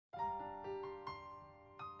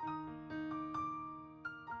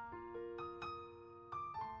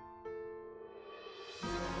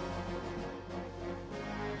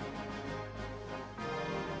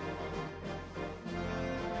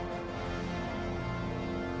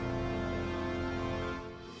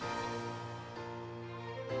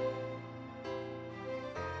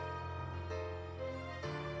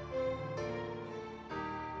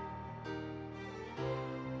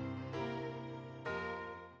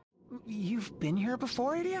You've been here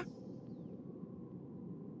before, Idia?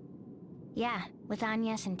 Yeah, with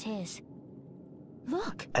Agnes and Tiz.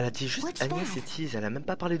 Look. Elle a dit juste What's Agnès that? et Tiz, elle a même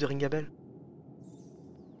pas parlé de Ringabel.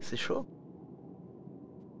 C'est chaud.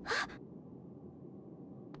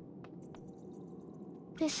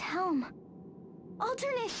 This helm.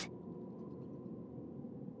 Alternus!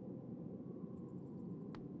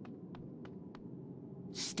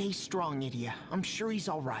 Stay strong, Idia. I'm sure he's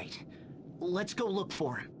all right. Let's go look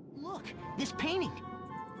for him. Look, this painting.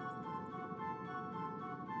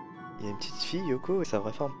 Il y a une petite fille, Yoko, et sa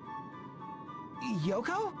vraie forme.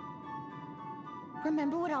 Yoko?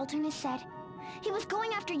 Remember what Alternus said? He was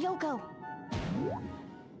going after Yoko.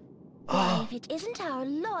 Oh! Why, if it isn't our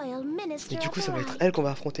loyal minister Et du of coup, the ça va être right. elle qu'on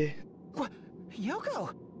va affronter. What? Yoko?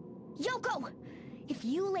 Yoko! If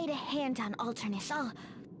you laid a hand on Alternus, I'll...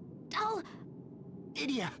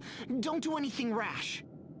 Idia, don't do anything rash.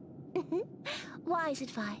 Wise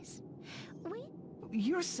advice.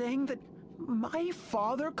 You're saying that my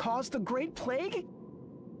father caused the Great Plague?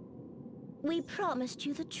 We promised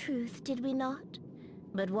you the truth, did we not?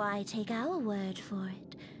 But why take our word for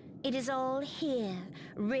it? It is all here,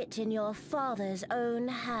 writ in your father's own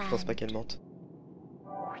hand. Je pense pas qu'elle mente.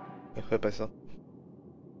 Elle ferait pas ça.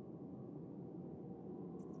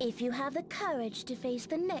 If you have the courage to face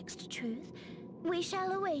the next truth, we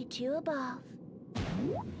shall await you above.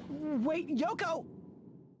 Wait, Yoko!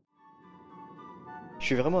 Je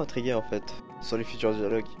suis vraiment intrigué en fait sur les futurs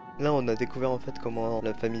dialogues. Là on a découvert en fait comment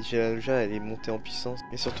la famille Gelalja elle est montée en puissance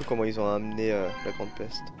et surtout comment ils ont amené la Grande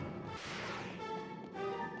Peste.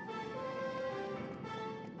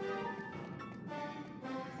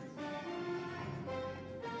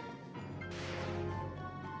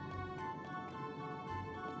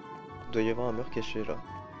 Il doit y avoir un mur caché là.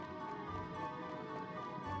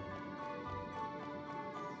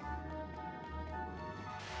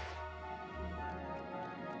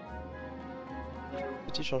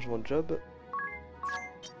 Petit changement de job.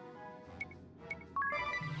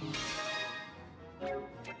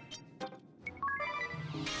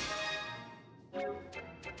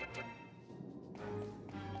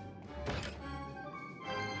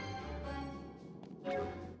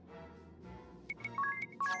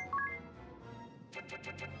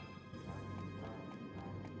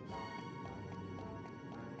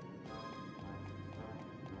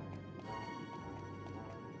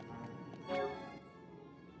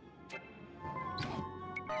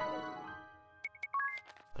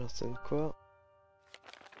 Alors ça donne quoi?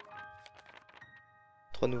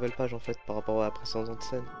 3 nouvelles pages en fait par rapport à la précédente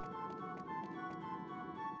scène.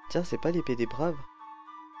 Tiens, c'est pas l'épée des braves?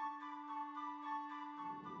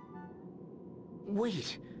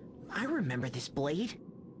 Wait, I remember this blade.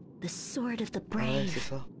 The sword of the Ah ouais, c'est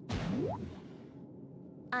brave. ça.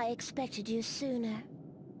 I expected you sooner,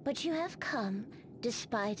 but you have come,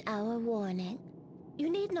 despite our warning. You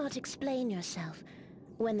need not explain yourself.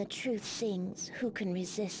 When the truth sings, who can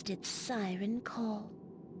resist its siren call?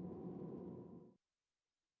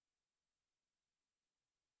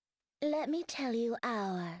 Let me tell you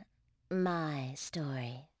my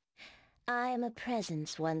story. I am a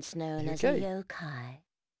presence once known as a yokai.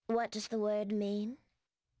 What does the word mean?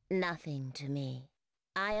 Nothing to me.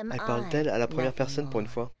 I am Elle parle d'elle à la première nothing personne pour une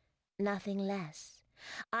more, fois. nothing less.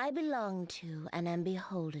 I belong to and am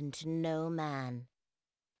beholden to no man.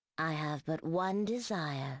 I have but one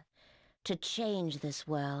desire, to change this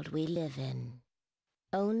world we live in.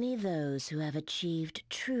 Only those who have achieved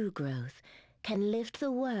true growth can lift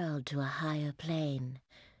the world to a higher plane,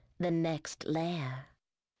 the next layer.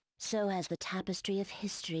 So has the tapestry of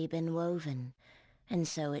history been woven, and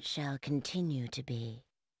so it shall continue to be.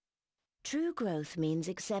 True growth means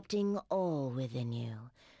accepting all within you,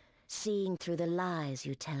 seeing through the lies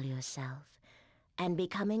you tell yourself, and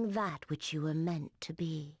becoming that which you were meant to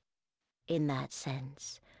be. In that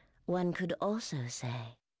sense, one could also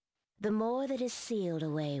say, the more that is sealed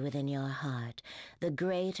away within your heart, the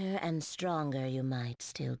greater and stronger you might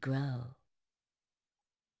still grow.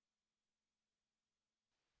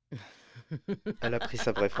 Elle a pris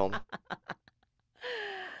sa vraie forme.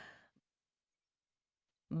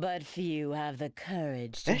 But few have the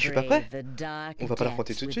courage Eh, to je suis pas prêt. brave the dark On va pas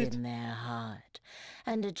l'affronter depths tout de suite. within their heart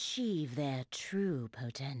and achieve their true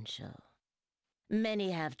potential.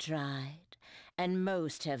 Many have tried, and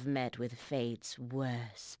most have met with fates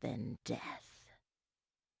worse than death.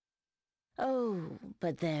 Oh,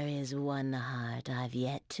 but there is one heart I've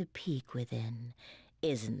yet to peek within,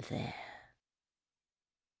 isn't there?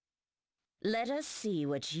 Let us see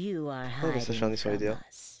what you are Pourquoi elle va hiding s'acharner sur from Idia?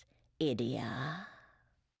 us, Idia.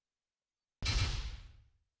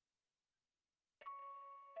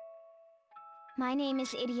 My name is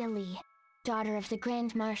Idia Lee, daughter of the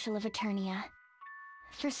Grand Marshal of Eternia.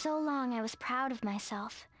 For so long I was proud of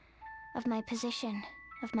myself, of my position,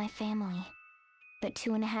 of my family. But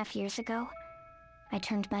 2.5 years ago, I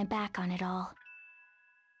turned my back on it all.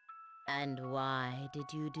 And why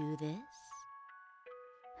did you do this?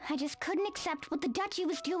 I just couldn't accept what the duchy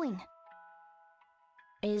was doing.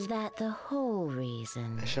 Is that the whole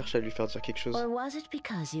reason? Elle cherche à lui faire dire quelque chose. Or was it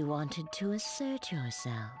because you wanted to assert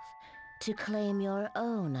yourself, to claim your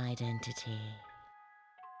own identity?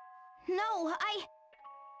 No,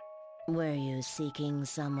 Were you seeking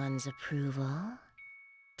someone's approval?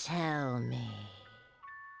 Tell me.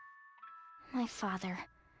 My father.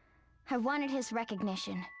 I wanted his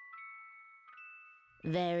recognition.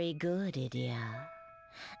 Very good, Idia.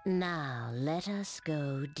 Now let us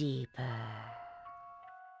go deeper.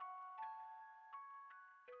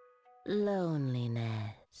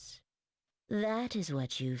 Loneliness. That is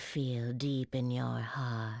what you feel deep in your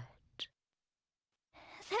heart.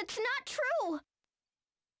 That's not true!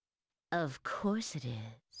 Of course it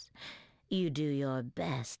is. You do your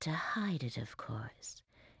best to hide it, of course.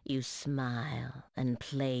 You smile and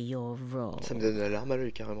play your role. Ça me donne la larme à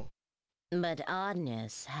l'œil carrément. But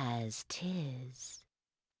Agnes has Tiz.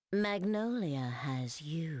 Magnolia has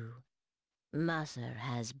you. Musser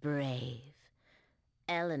has Brave.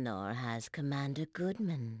 Eleanor has Commander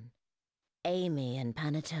Goodman. Amy and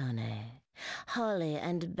Panettone. Holly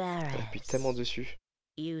and Elle Barris. appuie tellement dessus.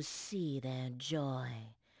 You see their joy.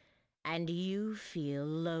 And you feel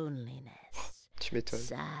loneliness. Tu m'étonnes.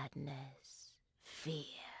 Sadness. Fear.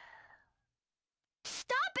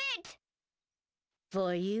 Stop it!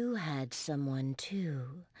 For you had someone too,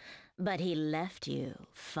 but he left you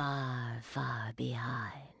far, far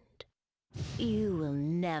behind. You will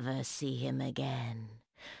never see him again.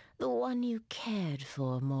 The one you cared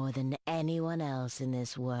for more than anyone else in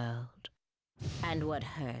this world. And what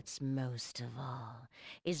hurts most of all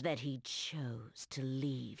is that he chose to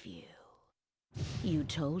leave you. You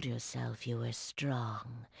told yourself you were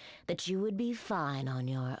strong, that you would be fine on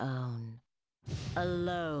your own.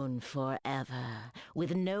 Alone forever,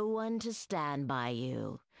 with no one to stand by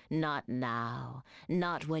you. Not now,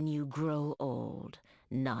 not when you grow old,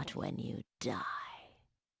 not when you die.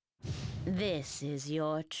 This is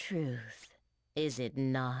your truth, is it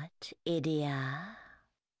not, Idia?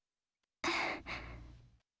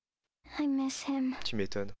 I miss him. Tu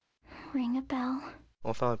m'étonnes. Ring a bell.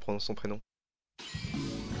 Enfin, elle prononce son prénom.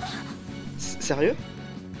 Sérieux?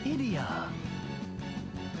 Idia.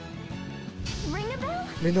 Ring a bell?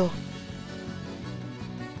 Mais non.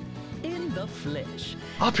 In the flesh.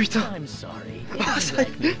 Oh putain. I'm sorry. Ah, It ça isn't y like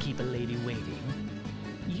est. me to keep a lady waiting.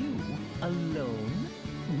 You alone?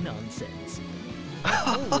 Nonsense.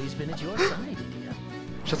 I've always been at your side, Idia.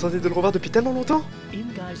 J'attendais de le revoir depuis tellement longtemps.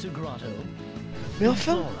 In Geyser Grotto. Mais in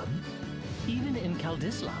enfin. Forum, even in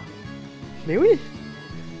Kaldisla. Mais oui.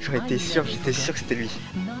 J'aurais été sûr, j'étais sûr que c'était lui.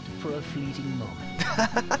 Not for a fleeting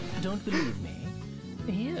moment. Don't believe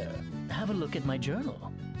me? Here, have a look at my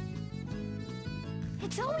journal.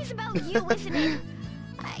 It's always about you, isn't it?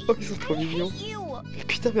 Oh, ils sont trop I mignons. hate you! Mais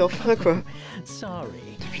putain, mais enfin quoi.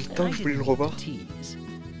 Sorry. Depuis le temps que I je voulais le didn't mean revoir. to tease.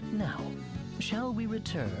 Now, shall we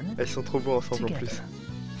return Elles sont trop beaux ensemble en plus. together?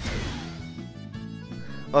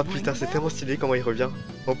 Oh putain, c'est tellement stylé comment il revient.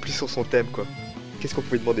 En plus sur son thème quoi. Qu'est-ce qu'on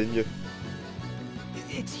pouvait demander de mieux?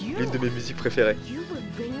 It's you. L'une de mes musiques préférées. You would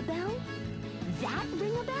ring a bell? That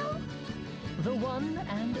ring a bell? The one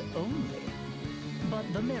and only. But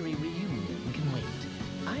the merry reunion can wait.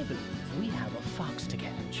 I believe we have a fox to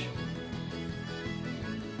catch.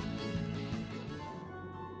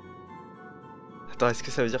 Attends, est-ce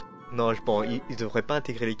que ça veut dire... Non, bon, il devrait pas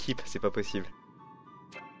intégrer l'équipe, c'est pas possible.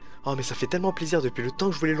 Oh mais ça fait tellement plaisir depuis le temps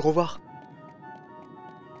que je voulais le revoir.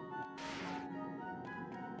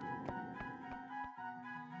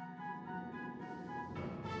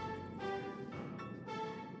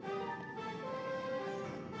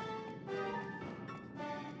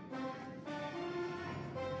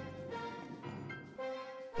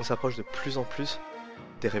 On s'approche de plus en plus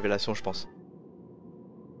des révélations, je pense.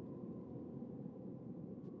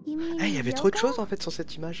 You mean Eh, il y avait trop de Yoko? choses en fait sur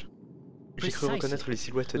cette image. J'ai cru reconnaître les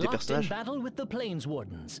silhouettes des Locked in personnages. battle with the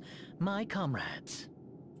Plainswardens, my comrades.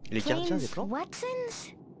 Les gardiens des plans.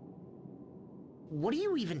 Watsons? What are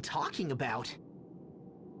you even talking about?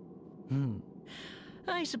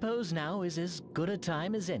 I suppose now is as good a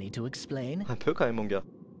time as any to explain. Un peu quand même mon gars.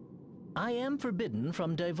 I am forbidden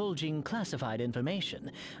from divulging classified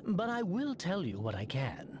information, but I will tell you what I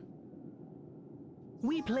can.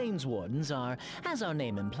 We Plainswardens are, as our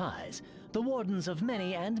name implies, the wardens of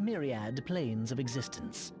many and myriad planes of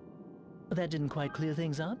existence. That didn't quite clear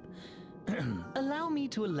things up? Allow me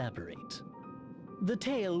to elaborate. The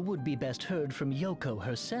tale would be best heard from Yoko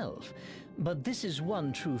herself, but this is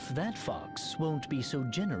one truth that fox won't be so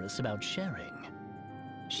generous about sharing.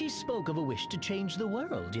 She spoke of a wish to change the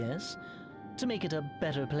world, yes? To make it a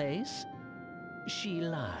better place? She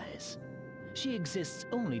lies. She exists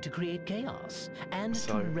only to create chaos and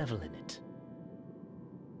to revel in it.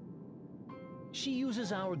 She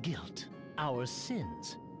uses our guilt, our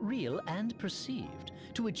sins, real and perceived,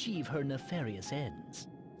 to achieve her nefarious ends.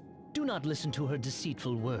 Do not listen to her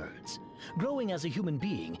deceitful words. Growing as a human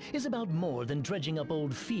being is about more than dredging up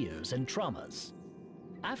old fears and traumas.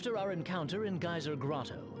 After our encounter in Geyser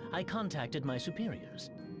Grotto, I contacted my superiors.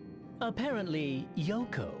 Apparently,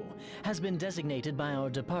 Yoko has been designated by our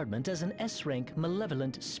department as an S-rank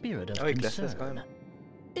malevolent spirit of concern.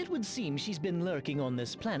 It would seem she's been lurking on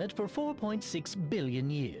this planet for 4.6 billion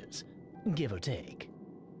years, give or take.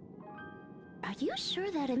 Are you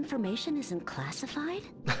sure that information isn't classified?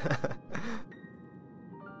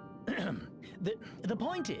 The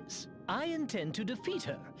point is, I intend to defeat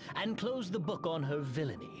her and close the book on her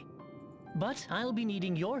villainy. But I'll be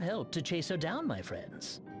needing your help to chase her down, my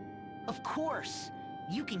friends. Of course.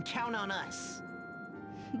 You can count on us.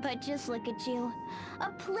 But just look at you.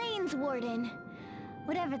 A plains warden.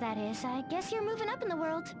 Whatever that is, I guess you're moving up in the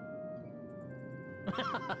world.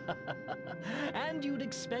 And you'd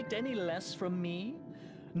expect any less from me?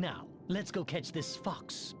 Now, let's go catch this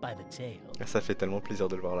fox by the tail. Ça fait tellement plaisir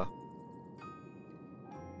de le voir là.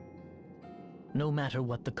 No matter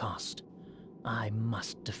what the cost, I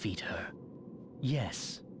must defeat her.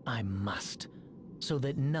 Yes, I must. So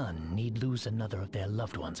that none need lose another of their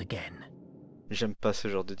loved ones again. J'aime pas ce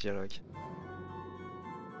genre de dialogue.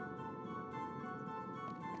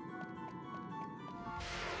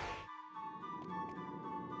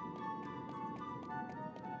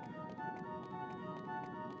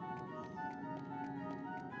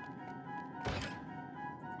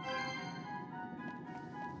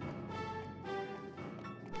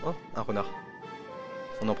 Oh, un renard.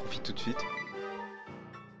 On en profite tout de suite.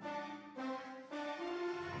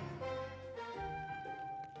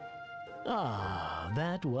 Ah,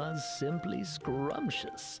 that was simply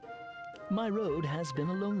scrumptious. My road has been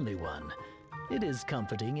a lonely one. It is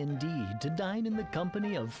comforting indeed to dine in the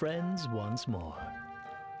company of friends once more.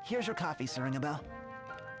 Here's your coffee, Sir Ringabel.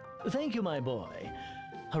 Thank you, my boy.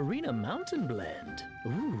 Harina Mountain Blend.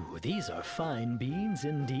 Ooh, these are fine beans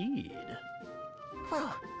indeed.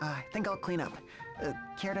 Well, I think I'll clean up.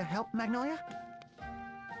 Care to help, Magnolia?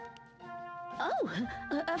 Oh,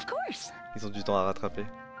 of course. Ils ont du temps à rattraper.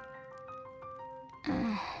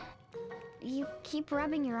 You keep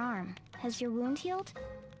rubbing your arm. Has your wound healed?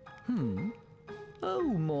 Oh,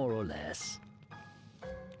 more or less.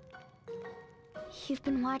 You've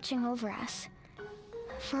been watching over us.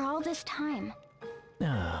 For all this time.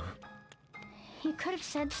 You could have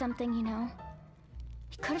said something, you know.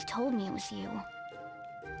 You could have told me it was you.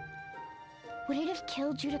 Would it have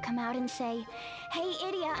killed you to come out and say, "Hey,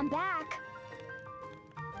 Idia, I'm back"?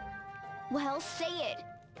 Well, say it.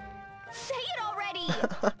 Say it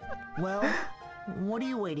already! Well, what are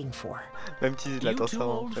you waiting for? Même si il attend You ça too, en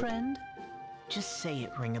old fait. friend? Just say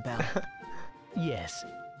it, Ringabel. Yes,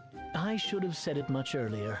 I should have said it much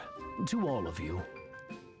earlier. To all of you.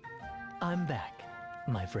 I'm back,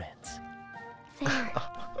 my friends. There.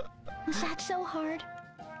 Was that so hard?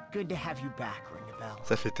 Good to have you back, Ringabel.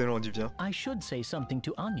 Ça fait tellement du bien. I should say something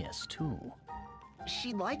to Agnes, too.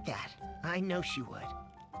 She'd like that. I know she would.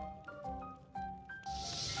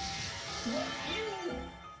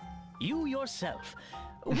 You yourself,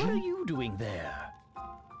 what are you doing there?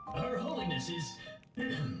 Her Holiness is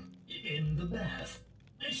in the bath.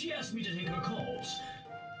 She asked me to take her calls.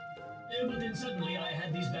 But then suddenly I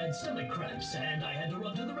had these bad stomach cramps and I had to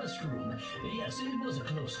run to the restroom. Yes, it was a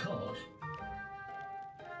close call.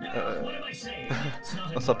 What am I saying? It's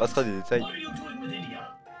not On s'en passera des détails. What are you doing with Idia?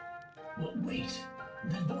 Well, wait,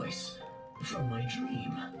 that voice from my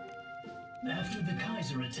dream. After the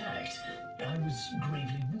Kaiser attacked, I was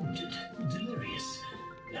gravely wounded, delirious.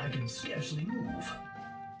 I could scarcely move.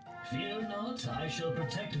 Fear not, I shall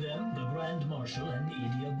protect them, the Grand Marshal and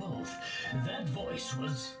Idia both. That voice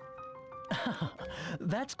was...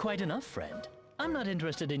 That's quite enough, friend. I'm not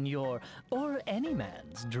interested in your, or any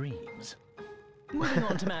man's, dreams. Moving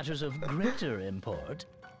on to matters of greater import.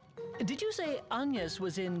 Did you say Agnes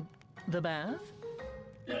was in the bath?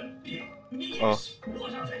 Yes,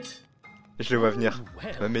 what of it? Je le vois venir.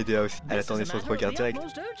 Well, Même Médéa aussi. Elle this attendait is a son matter regard of the direct.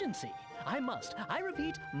 utmost urgency. I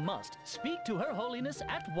repeat, must speak to Her Holiness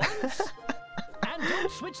at once. And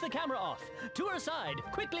don't switch the camera off. To her side,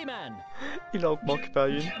 quickly, man. Il en manque pas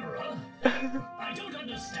une. Camera? I don't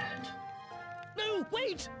understand. no,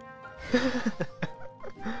 wait!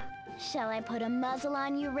 Shall I put a muzzle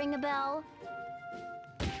on you, Ring-a-Bell?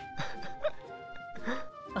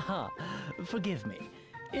 Aha, forgive me.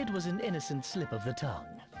 It was an innocent slip of the tongue.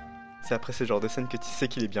 C'est après ce genre de scène que tu sais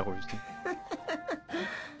qu'il est bien revu.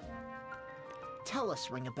 Tell us,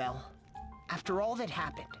 Ring-a-Bell. After all that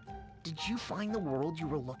happened, did you find the world you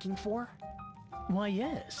were looking for? Why,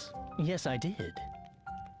 yes. Yes, I did.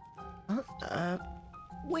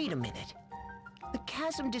 Wait a minute. The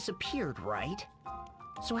chasm disappeared, right?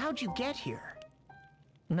 So how'd you get here?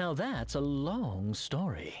 Now that's a long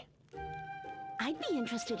story. I'd be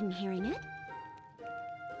interested in hearing it.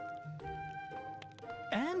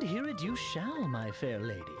 And hear it you shall, my fair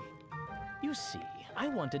lady. You see, I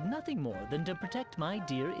wanted nothing more than to protect my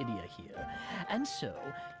dear Idia here, and so...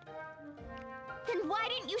 Then why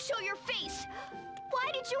didn't you show your face?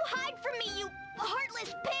 Why did you hide from me, you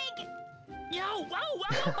heartless pig? Yo,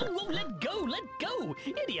 oh, let go,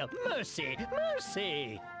 Idia, mercy,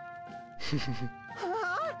 mercy!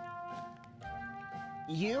 Huh?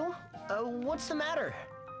 You? What's the matter?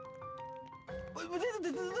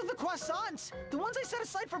 The croissants! The ones I set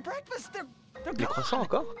aside for breakfast, they're Les croissants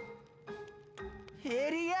encore?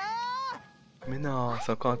 Idia! Mais non,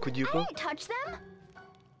 c'est encore un coup de I Yuko. didn't touch them.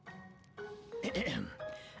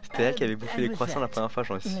 C'était elle qui avait bouffé les croissants la première fois,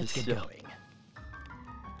 j'en suis Let's get sûr. going.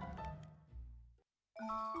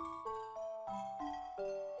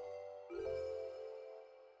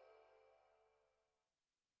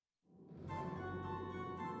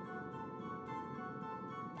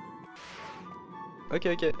 Ok,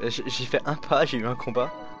 j'ai fait un pas, j'ai eu un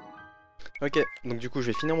combat. Ok, donc du coup je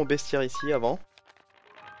vais finir mon bestiaire ici avant.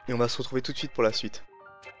 Et on va se retrouver tout de suite pour la suite.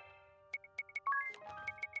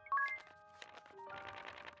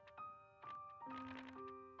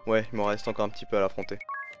 Ouais, il m'en reste encore un petit peu à l'affronter.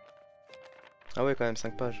 Ah ouais, quand même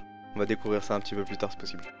 5 pages. On va découvrir ça un petit peu plus tard, c'est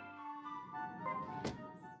possible.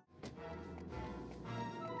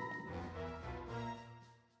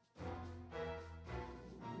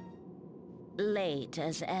 Late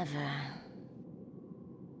as ever.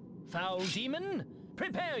 Foul demon,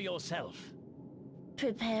 prepare yourself.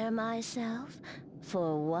 Prepare myself?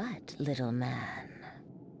 For what, little man?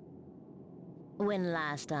 When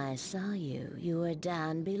last I saw you, you were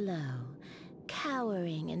down below,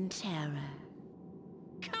 cowering in terror.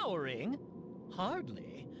 Cowering?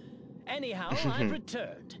 Hardly. Anyhow, I've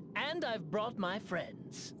returned, and I've brought my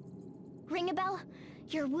friends. Ring-a-Bell,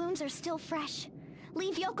 your wounds are still fresh.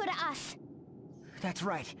 Leave Yoko to us. That's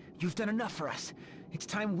right. You've done enough for us. It's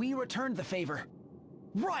time we returned the favor.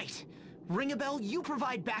 Right! Ring-a-Bell, you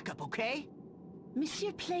provide backup, okay?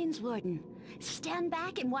 Monsieur Plainswarden, stand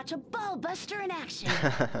back and watch a ballbuster in action.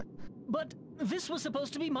 But this was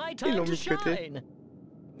supposed to be my Ils time l'ont to mis de côté. shine.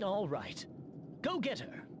 All right, go get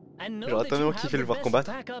her, and know J'aurais that you tellement have kiffé the le voir best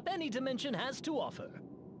combattre. backup any dimension has to offer.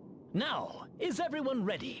 Now, is everyone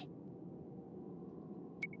ready?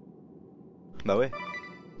 Bah ouais,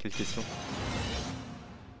 quelle question.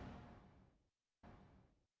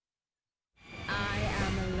 I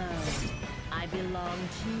am alone. I belong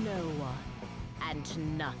to no one, and to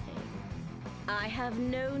nothing. I have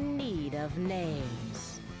no need of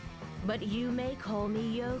names. But you may call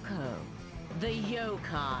me Yoko, the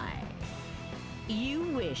yokai. You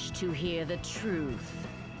wish to hear the truth.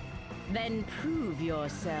 Then prove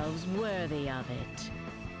yourselves worthy of it.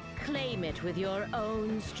 Claim it with your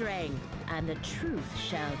own strength, and the truth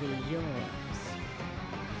shall be yours.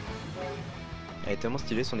 Elle est tellement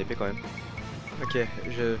stylée son épée quand même. Ok,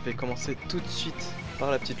 je vais commencer tout de suite par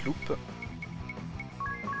la petite loupe.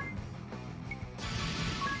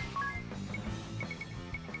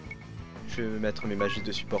 Je vais mettre mes magies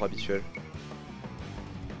de support habituelles.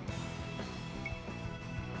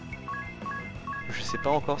 Je sais pas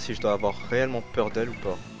encore si je dois avoir réellement peur d'elle ou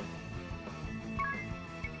pas.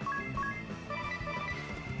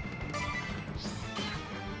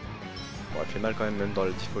 Bon, elle fait mal quand même dans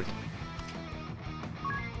le default.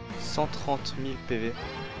 130 000 PV.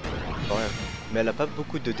 Pas rien. Mais elle a pas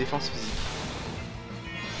beaucoup de défense physique.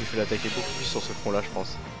 Il faut l'attaquer beaucoup plus sur ce front là je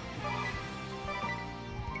pense.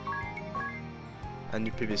 Un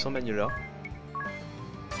UPV sans bagnoleur.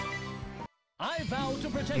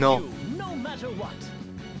 Non.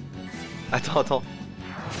 Attends.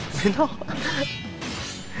 Mais non.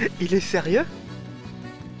 Il est sérieux?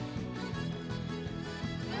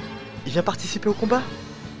 Il vient participer au combat?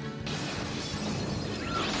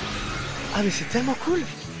 Ah mais c'est tellement cool.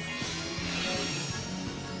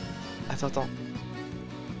 Attends.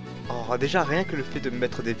 Oh, déjà rien que le fait de me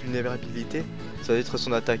mettre des vulnérabilités, ça va être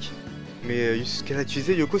son attaque. Mais ce qu'elle a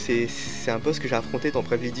utilisé, Yoko, c'est un boss que j'ai affronté dans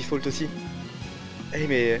Bravely Default aussi. Eh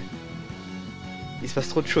mais... Il se passe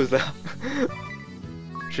trop de choses là.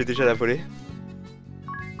 Je vais déjà la voler.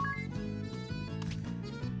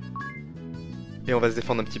 Et on va se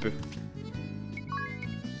défendre un petit peu.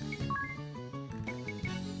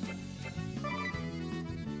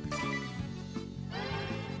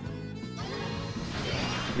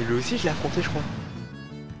 Mais lui aussi je l'ai affronté je crois.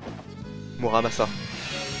 Muramasa.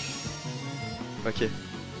 Ok.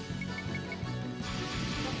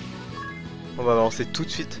 On va balancer tout de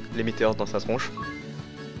suite les météores dans sa tronche.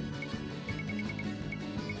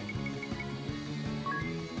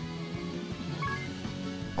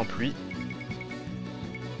 En pluie.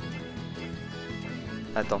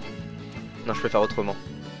 Attends. Non, je peux faire autrement.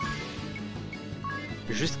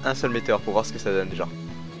 Juste un seul météore pour voir ce que ça donne déjà.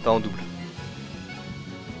 Pas en double.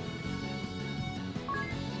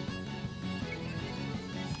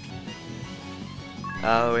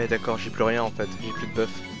 Ah ouais d'accord, j'ai plus rien en fait, j'ai plus de buff.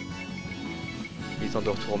 Il est temps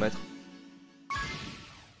de tout remettre.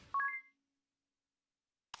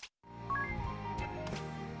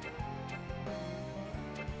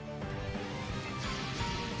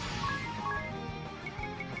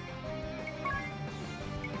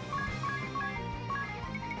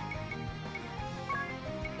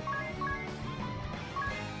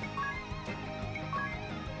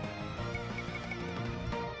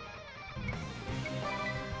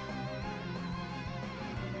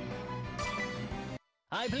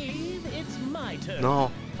 I believe it's my turn.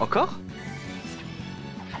 Non, encore?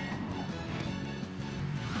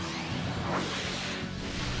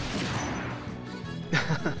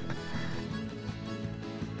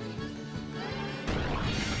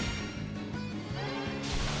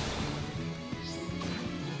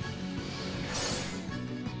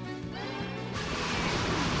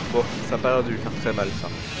 Bon, ça a pas l'air de lui faire très mal ça.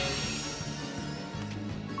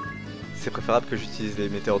 C'est préférable que j'utilise les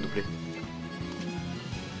météores doublés.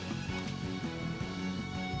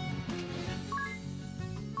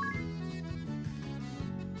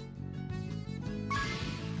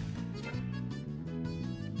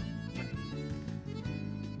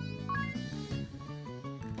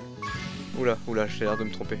 Oula, oula, j'ai l'air de me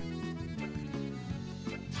tromper.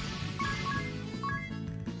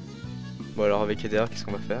 Bon alors avec EDR, qu'est-ce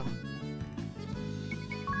qu'on va faire?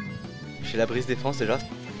 J'ai la brise défense déjà.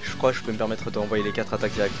 Je crois que je peux me permettre d'envoyer les 4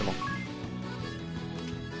 attaques directement.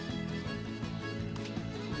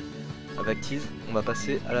 Avec Tease, on va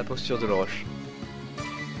passer à la posture de l'oroche.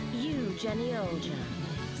 You, Genioja,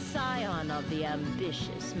 scion of the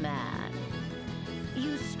ambitious man.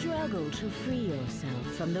 You struggle to free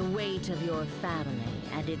yourself from the weight of your family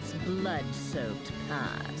and its blood-soaked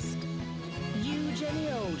past. You,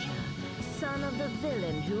 Genioja, son of the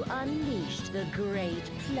villain who unleashed the Great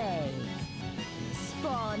Plague.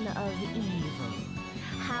 Spawn of evil,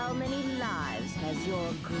 how many lives has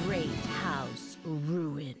your great house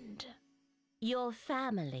ruined? Your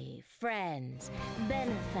family, friends,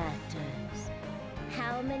 benefactors,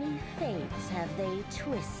 how many fates have they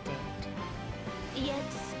twisted? Yet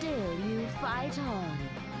still you fight on,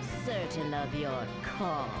 certain of your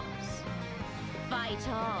cause. Fight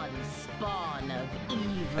on, spawn of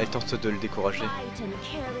evil. Elle tente de le décourager. Fight and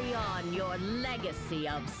carry on your legacy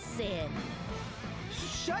of sin.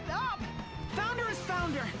 Shut up! Founder is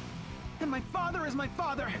founder! And my father is my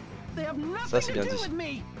father! They have Ça, nothing c'est to bien do dit. with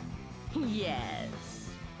me!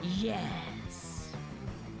 Yes, yes.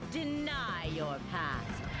 Deny your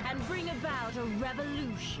past and bring about a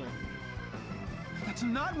revolution. That's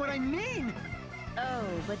not what I mean! Oh,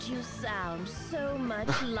 but you sound so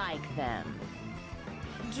much like them.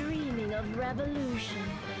 Dreaming of revolution,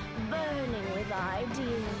 burning with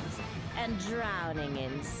ideas, and drowning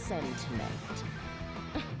in sentiment.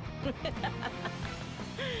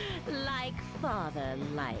 Like father,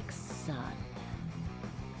 like son.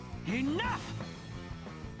 Enough!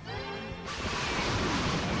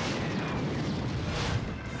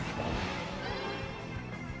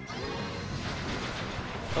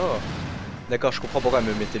 Oh, d'accord, je comprends pourquoi elle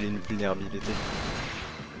me mettait les vulnérabilités.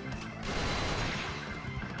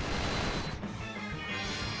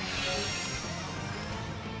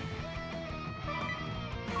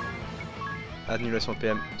 Annulation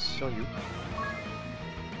PM sur You.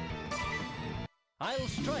 I'll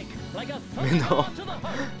strike like a Mais non. thunderbolt to the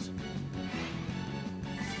heart.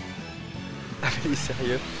 Ah mais il est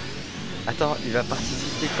sérieux? Attends, il va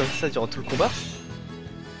participer comme ça durant tout le combat?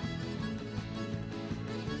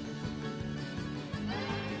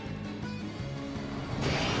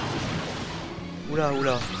 Oula,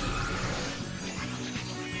 oula.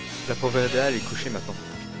 La pauvre Ada, elle est couchée maintenant.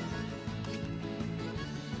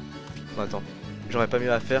 Bon, attends. J'aurais pas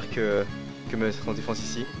mieux à faire que me mettre en défense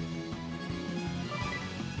ici.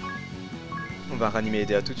 On va ranimer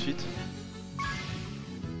Edea tout de suite.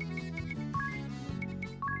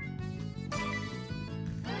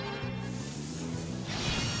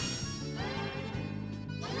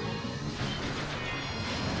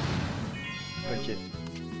 Ok.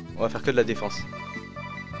 On va faire que de la défense.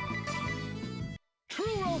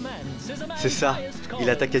 C'est ça, il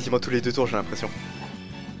attaque quasiment tous les 2 tours, j'ai l'impression.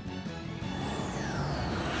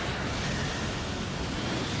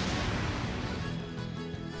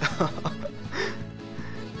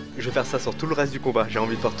 Je vais faire ça sur tout le reste du combat, j'ai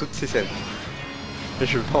envie de voir toutes ces scènes. Mais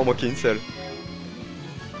je veux pas en manquer une seule.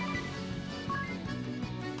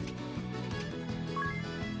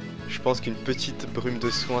 Je pense qu'une petite brume de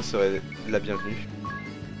soin serait la bienvenue.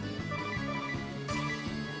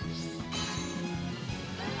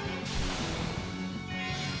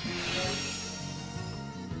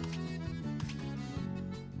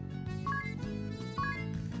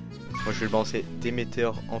 Moi je vais le balancer des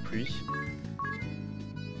météores en pluie.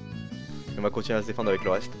 Et on va continuer à se défendre avec le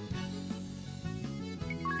reste.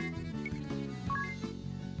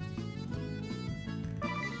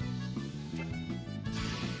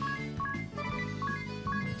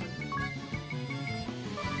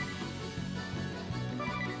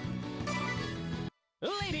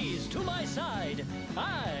 Ladies, to my side.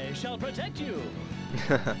 I shall protect you.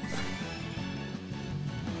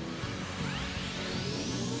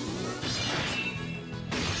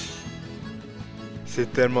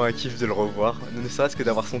 C'est tellement un kiff de le revoir, ne serait-ce que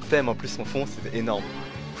d'avoir son thème en plus en fond, c'est énorme.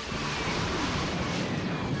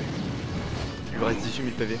 Il lui reste 18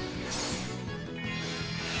 000 PV.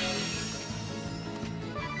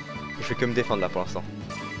 Je vais que me défendre là pour l'instant.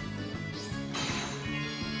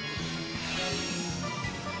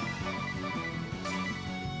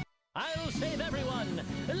 I'll save everyone.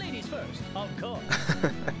 Ladies first, of course.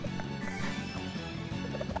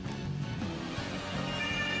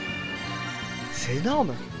 C'est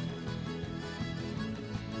énorme.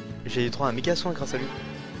 J'ai eu droit à un méga soin grâce à lui.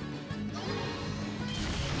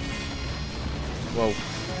 Waouh.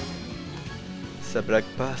 Ça blague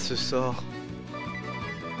pas ce sort.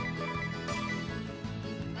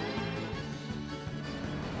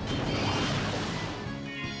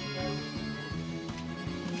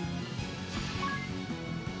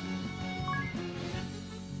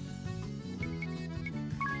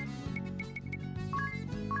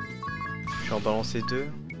 Je vais en balancer 2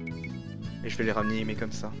 et je vais les ramener mais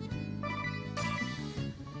comme ça.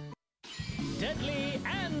 Deadly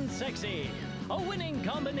and sexy. A winning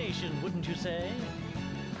combination, wouldn't you say?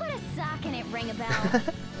 Put a sock in it, ring a bell.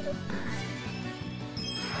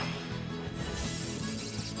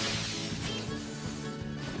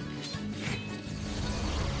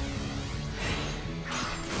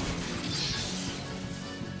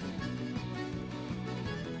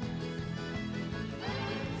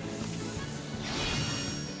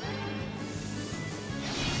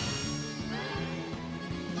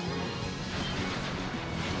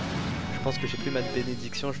 Je pense que j'ai plus ma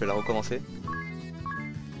bénédiction, je vais la recommencer.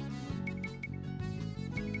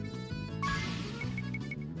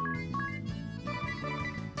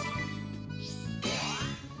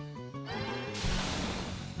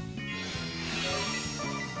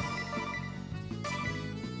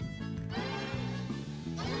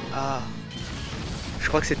 Ah, je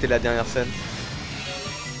crois que c'était la dernière scène.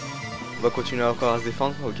 On va continuer encore à se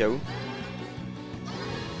défendre au cas où.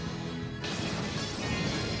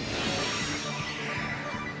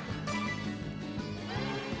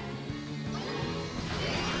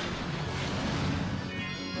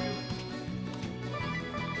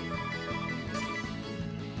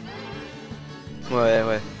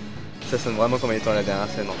 Ouais, ça sonne vraiment comme étant la dernière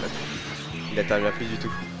scène en fait. Il n'intervient plus du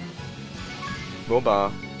tout. Bon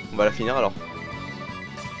bah, on va la finir alors.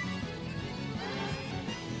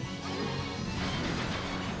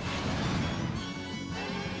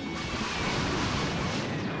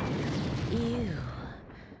 You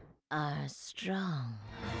are strong.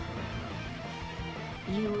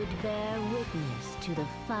 You would bear witness to the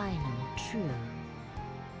final truth.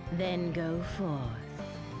 Then go forth.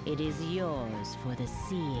 It is yours for the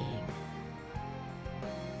seeing.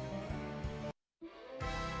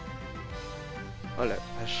 Oh la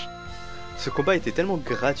vache. Ce combat était tellement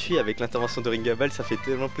gratuit avec l'intervention de Ringabel, ça fait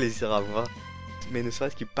tellement plaisir à voir. Mais ne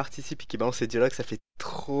serait-ce qu'il participe et qu'il balance ses dialogues, ça fait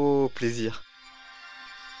trop plaisir.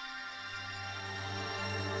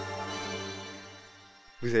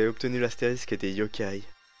 Vous avez obtenu l'astérisque des yokai.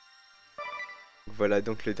 Voilà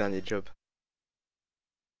donc le dernier job.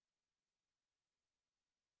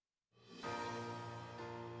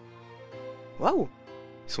 Waouh,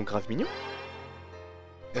 ils sont grave mignons.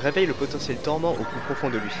 Réveille le potentiel dormant au plus profond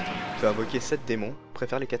de lui. Peut invoquer 7 démons,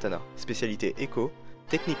 préfère les katanas. Spécialité écho,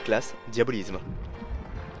 technique classe, diabolisme.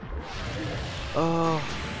 Oh,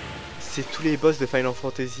 c'est tous les boss de Final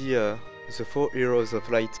Fantasy The Four Heroes of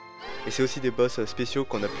Light. Et c'est aussi des boss spéciaux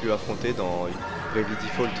qu'on a pu affronter dans Bravely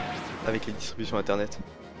Default avec les distributions internet.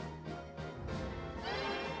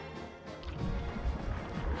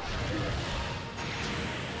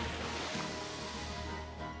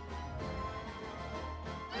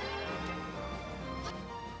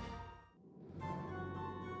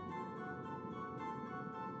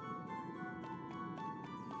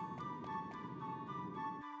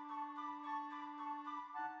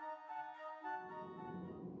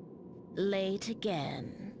 Late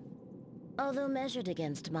again. Although measured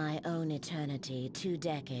against my own eternity, 2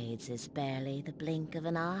 decades is barely the blink of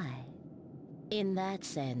an eye. In that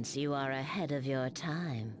sense, you are ahead of your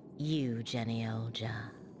time, you Jenny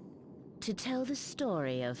Olja. To tell the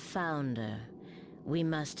story of Founder, we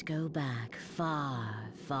must go back far,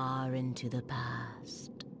 far into the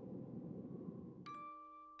past.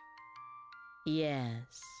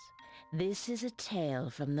 Yes, this is a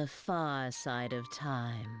tale from the far side of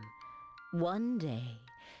time. One day,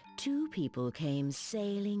 2 people came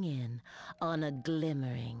sailing in on a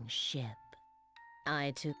glimmering ship.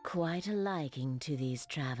 I took quite a liking to these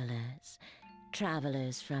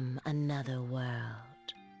travelers from another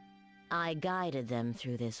world. I guided them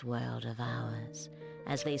through this world of ours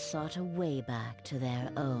as they sought a way back to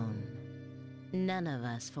their own. None of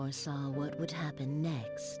us foresaw what would happen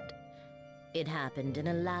next. It happened in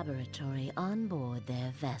a laboratory on board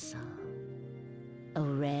their vessel. A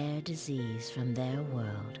rare disease from their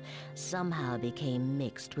world somehow became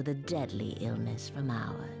mixed with a deadly illness from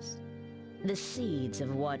ours. The seeds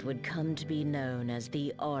of what would come to be known as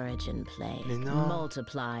the origin plague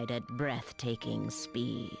multiplied at breathtaking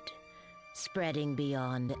speed, spreading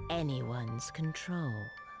beyond anyone's control.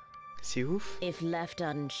 C'est ouf. If left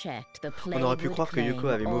unchecked, the plague On aurait pu would croire que Yuko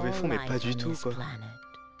claim avait mauvais fond, mais all pas life du on tout, this quoi. planet.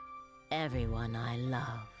 Everyone I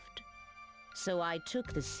loved. So I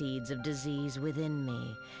took the seeds of disease within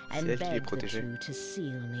me and begged the 2 to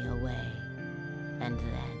seal me away. And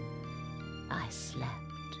then I slept.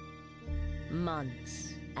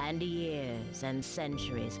 Months and years and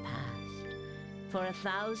centuries passed. For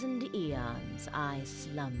 1,000 eons I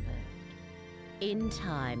slumbered. In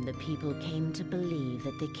time, the people came to believe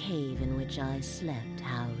that the cave in which I slept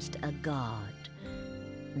housed a god.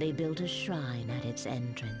 They built a shrine at its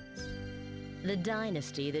entrance. The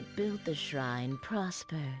dynasty that built the shrine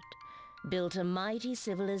prospered, built a mighty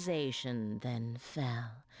civilization, then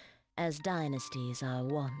fell, as dynasties are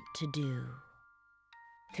wont to do.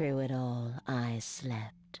 Through it all, I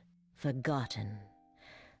slept, forgotten,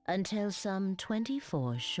 until some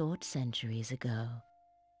 24 short centuries ago.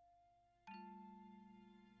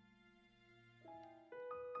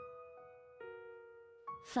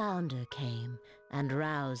 Founder came and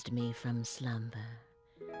roused me from slumber.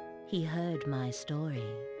 He heard my story.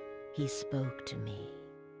 He spoke to me.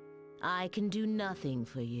 I can do nothing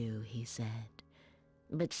for you, he said.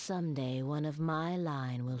 But someday one of my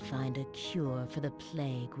line will find a cure for the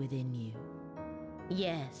plague within you.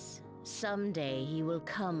 Yes, someday he will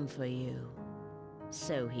come for you.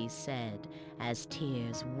 So he said, as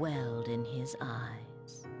tears welled in his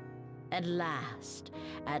eyes. At last,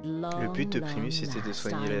 at long, Le but de Primus était de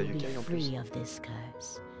soigner la Yukai en plus. free of this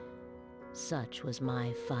curse. Such was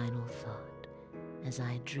my final thought as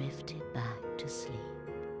I drifted back to sleep.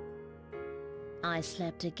 I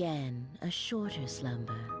slept again, a shorter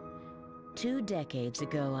slumber. 2 decades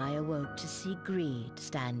ago I awoke to see greed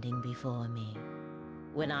standing before me.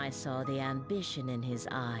 When I saw the ambition in his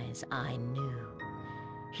eyes, I knew.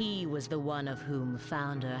 He was the one of whom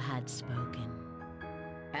Founder had spoken.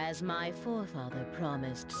 As my forefather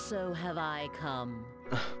promised, so have I come.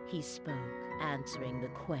 He spoke, answering the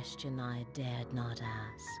question I dared not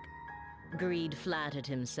ask. Greed flattered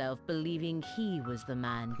himself, believing he was the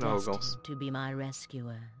man destined to be my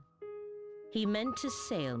rescuer. He meant to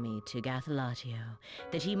sail me to Gathalatio,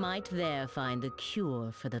 that he might there find the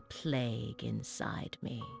cure for the plague inside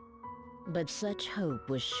me. But such hope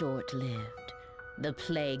was short-lived. The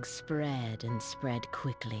plague spread and spread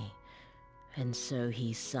quickly, and so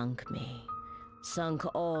he sunk me. Sunk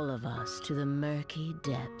all of us to the murky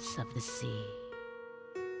depths of the sea.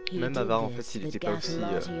 Même Avar, en fait, il n'était pas aussi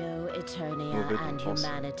mauvais qu'on pense.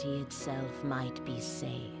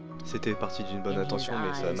 C'était parti d'une bonne intention,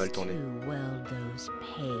 mais ça a mal tourné.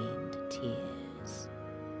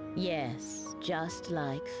 Yes, just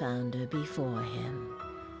like Founder before him.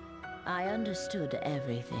 I understood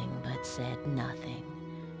everything but said nothing.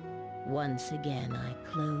 Once again I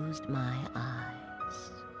closed my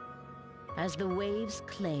eyes. As the waves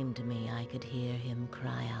claimed me, I could hear him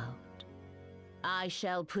cry out, I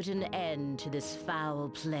shall put an end to this foul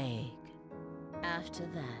plague. After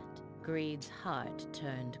that, Greed's heart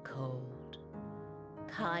turned cold.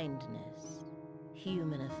 Kindness,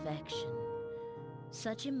 human affection,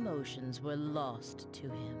 such emotions were lost to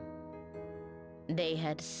him. They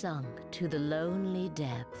had sunk to the lonely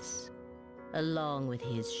depths, along with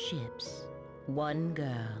his ships, one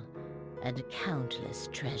girl, and countless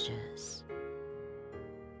treasures.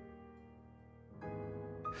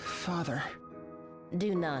 Father.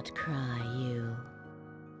 Do not cry, you.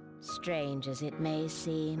 Strange as it may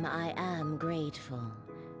seem, I am grateful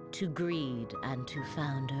to Greed and to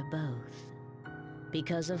Founder both.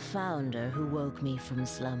 Because of Founder, who woke me from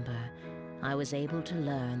slumber, I was able to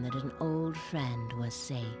learn that an old friend was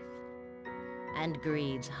safe. And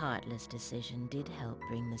Greed's heartless decision did help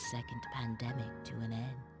bring the second pandemic to an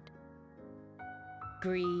end.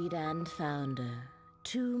 Greed and Founder,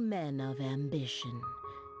 two men of ambition.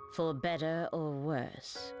 For better or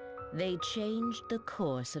worse, they changed the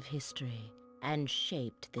course of history and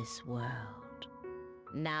shaped this world.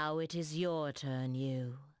 Now it is your turn,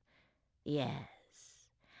 you. Yes,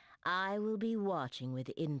 I will be watching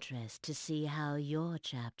with interest to see how your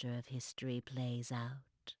chapter of history plays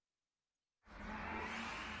out.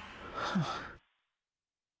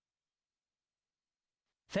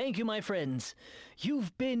 Thank you, my friends.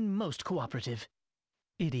 You've been most cooperative.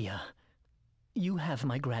 Idia, you have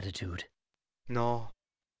my gratitude. Non.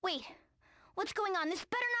 Wait, what's going on? This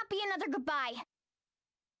better not be another goodbye.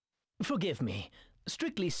 Forgive me.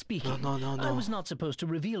 Strictly speaking, No. I was not supposed to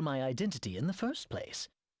reveal my identity in the first place.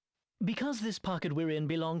 Because this pocket we're in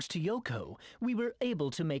belongs to Yoko, we were able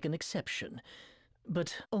to make an exception.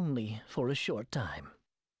 But only for a short time.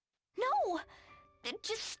 No!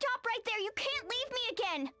 Just stop right there. You can't leave me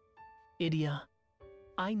again. Idia,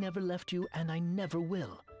 I never left you and I never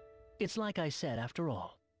will. It's like I said after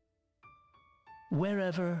all.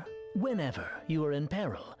 Wherever, whenever you are in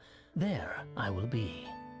peril, there I will be.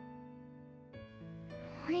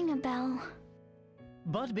 Ring a bell.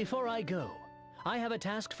 But before I go, I have a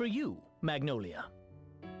task for you, Magnolia.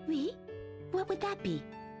 Me? What would that be?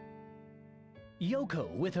 Yoko,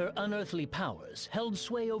 with her unearthly powers, held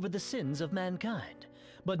sway over the sins of mankind.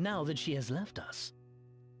 But now that she has left us,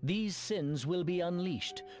 these sins will be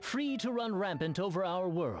unleashed, free to run rampant over our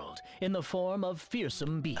world, in the form of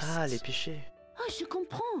fearsome beasts. Ah, les péchés. Oh, je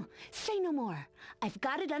comprends. Say no more. I've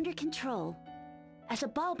got it under control. As a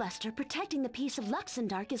ballbuster, protecting the peace of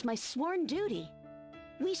Luxemdark is my sworn duty.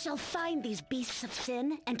 We shall find these beasts of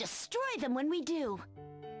sin and destroy them when we do.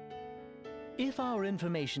 If our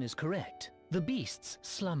information is correct, the beasts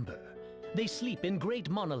slumber. They sleep in great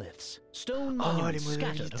monoliths, stone monuments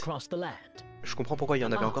scattered across the land. Je comprends pourquoi il y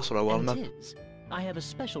en avait encore sur la world map. I have a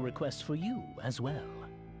special request for you as well.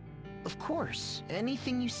 Of course,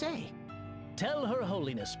 anything you say. Tell Her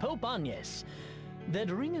Holiness Pope Agnes that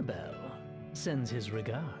Ringabel sends his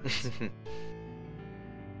regards.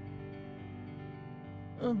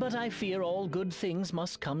 But I fear all good things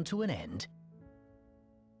must come to an end.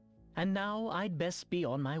 And now I'd best be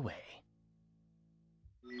on my way.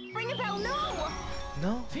 Ring a bell, no!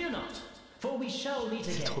 Non. Fear not, for we shall meet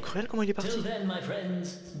C'est again. trop cruel comment il est parti. Till then, my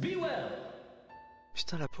friends, be well.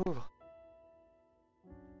 Putain, la pauvre.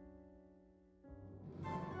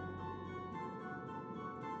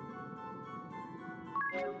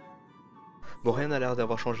 Bon, rien n'a l'air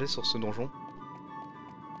d'avoir changé sur ce donjon.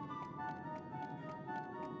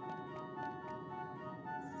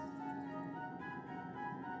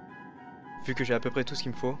 Vu que j'ai à peu près tout ce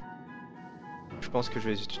qu'il me faut, je pense que je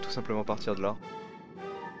vais tout simplement partir de là.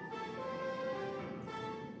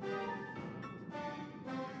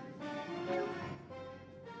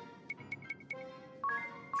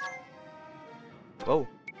 Wow.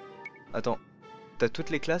 Attends, t'as toutes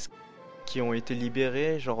les classes qui ont été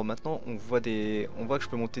libérées, genre maintenant on voit que je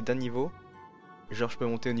peux monter d'un niveau. Genre je peux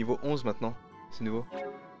monter au niveau 11 maintenant, c'est nouveau.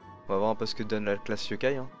 On va voir un peu ce que donne la classe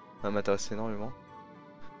Yokai, hein. Ça m'intéresse énormément.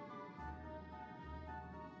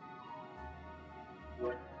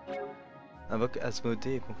 Invoque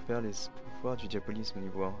Asmodée et confère les pouvoirs du diabolisme au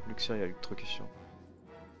niveau 1. Luxure et électrocution.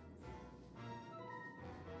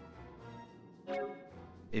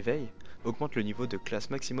 Éveil augmente le niveau de classe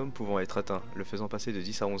maximum pouvant être atteint, le faisant passer de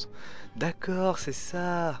 10 à 11. D'accord, c'est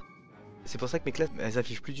ça. C'est pour ça que mes classes, elles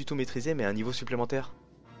affichent plus du tout maîtrisées, mais à un niveau supplémentaire.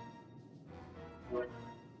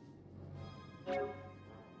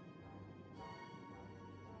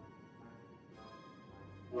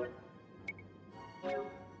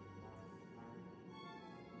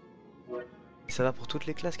 Ça va pour toutes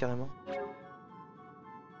les classes carrément.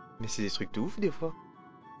 Mais c'est des trucs de ouf des fois.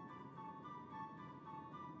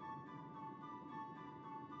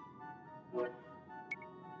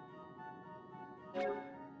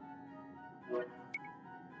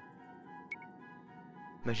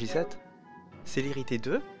 Magie 7. Célérité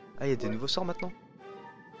 2. Ah, il y a des nouveaux sorts maintenant.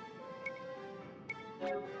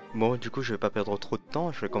 Bon, du coup, je vais pas perdre trop de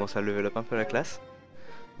temps. Je vais commencer à level up un peu la classe.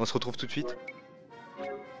 On se retrouve tout de suite.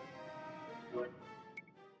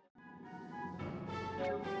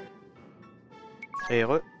 Et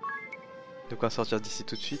heureux. De quoi sortir d'ici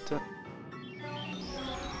tout de suite.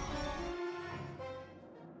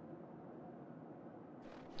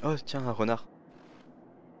 Oh, tiens, un renard.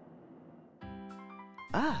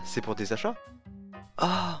 Ah, c'est pour des achats?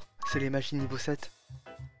 Ah, c'est les magies niveau 7.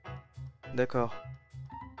 D'accord.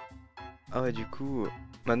 Ah ouais, du coup,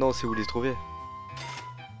 maintenant on sait où les trouver.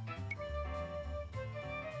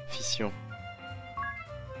 Fission.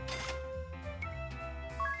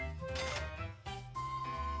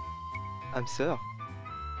 Âme sœur.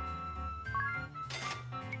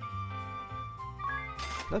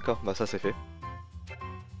 D'accord, bah ça c'est fait.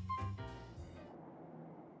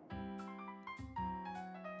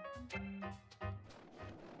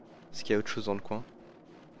 Est-ce qu'il y a autre chose dans le coin?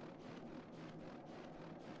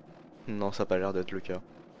 Non, ça n'a pas l'air d'être le cas.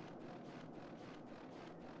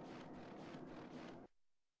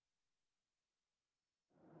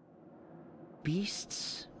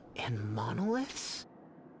 Beasts and monoliths?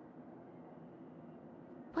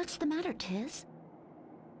 What's the matter, Tiz?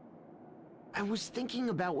 I was thinking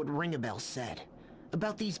about what Ringabel said.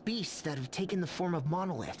 About these beasts that have taken the form of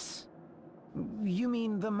monoliths. You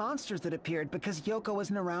mean the monsters that appeared because Yoko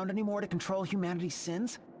isn't around anymore to control humanity's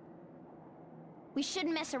sins? We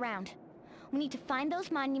shouldn't mess around. We need to find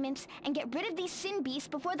those monuments and get rid of these sin beasts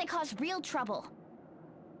before they cause real trouble.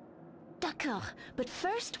 D'accord, but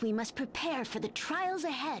first we must prepare for the trials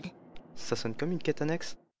ahead. Ça sonne comme une quête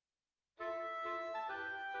annexe.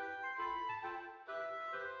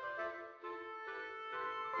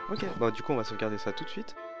 Ok, bah du coup on va sauvegarder ça tout de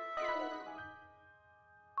suite.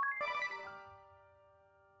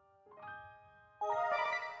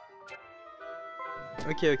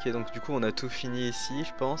 Ok, donc du coup on a tout fini ici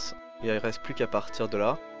je pense. Il ne reste plus qu'à partir de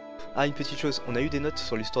là. Ah, une petite chose, on a eu des notes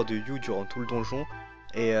sur l'histoire de You durant tout le donjon.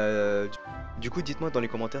 Et du coup dites-moi dans les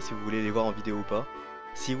commentaires si vous voulez les voir en vidéo ou pas.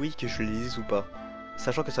 Si oui, que je les lise ou pas.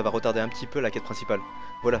 Sachant que ça va retarder un petit peu la quête principale.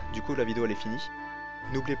 Voilà, du coup la vidéo elle est finie.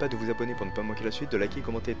 N'oubliez pas de vous abonner pour ne pas manquer la suite, de liker,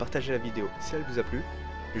 commenter et partager la vidéo si elle vous a plu.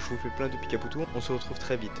 Et je vous fais plein de Pikaputu, on se retrouve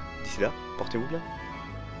très vite. D'ici là, portez-vous bien.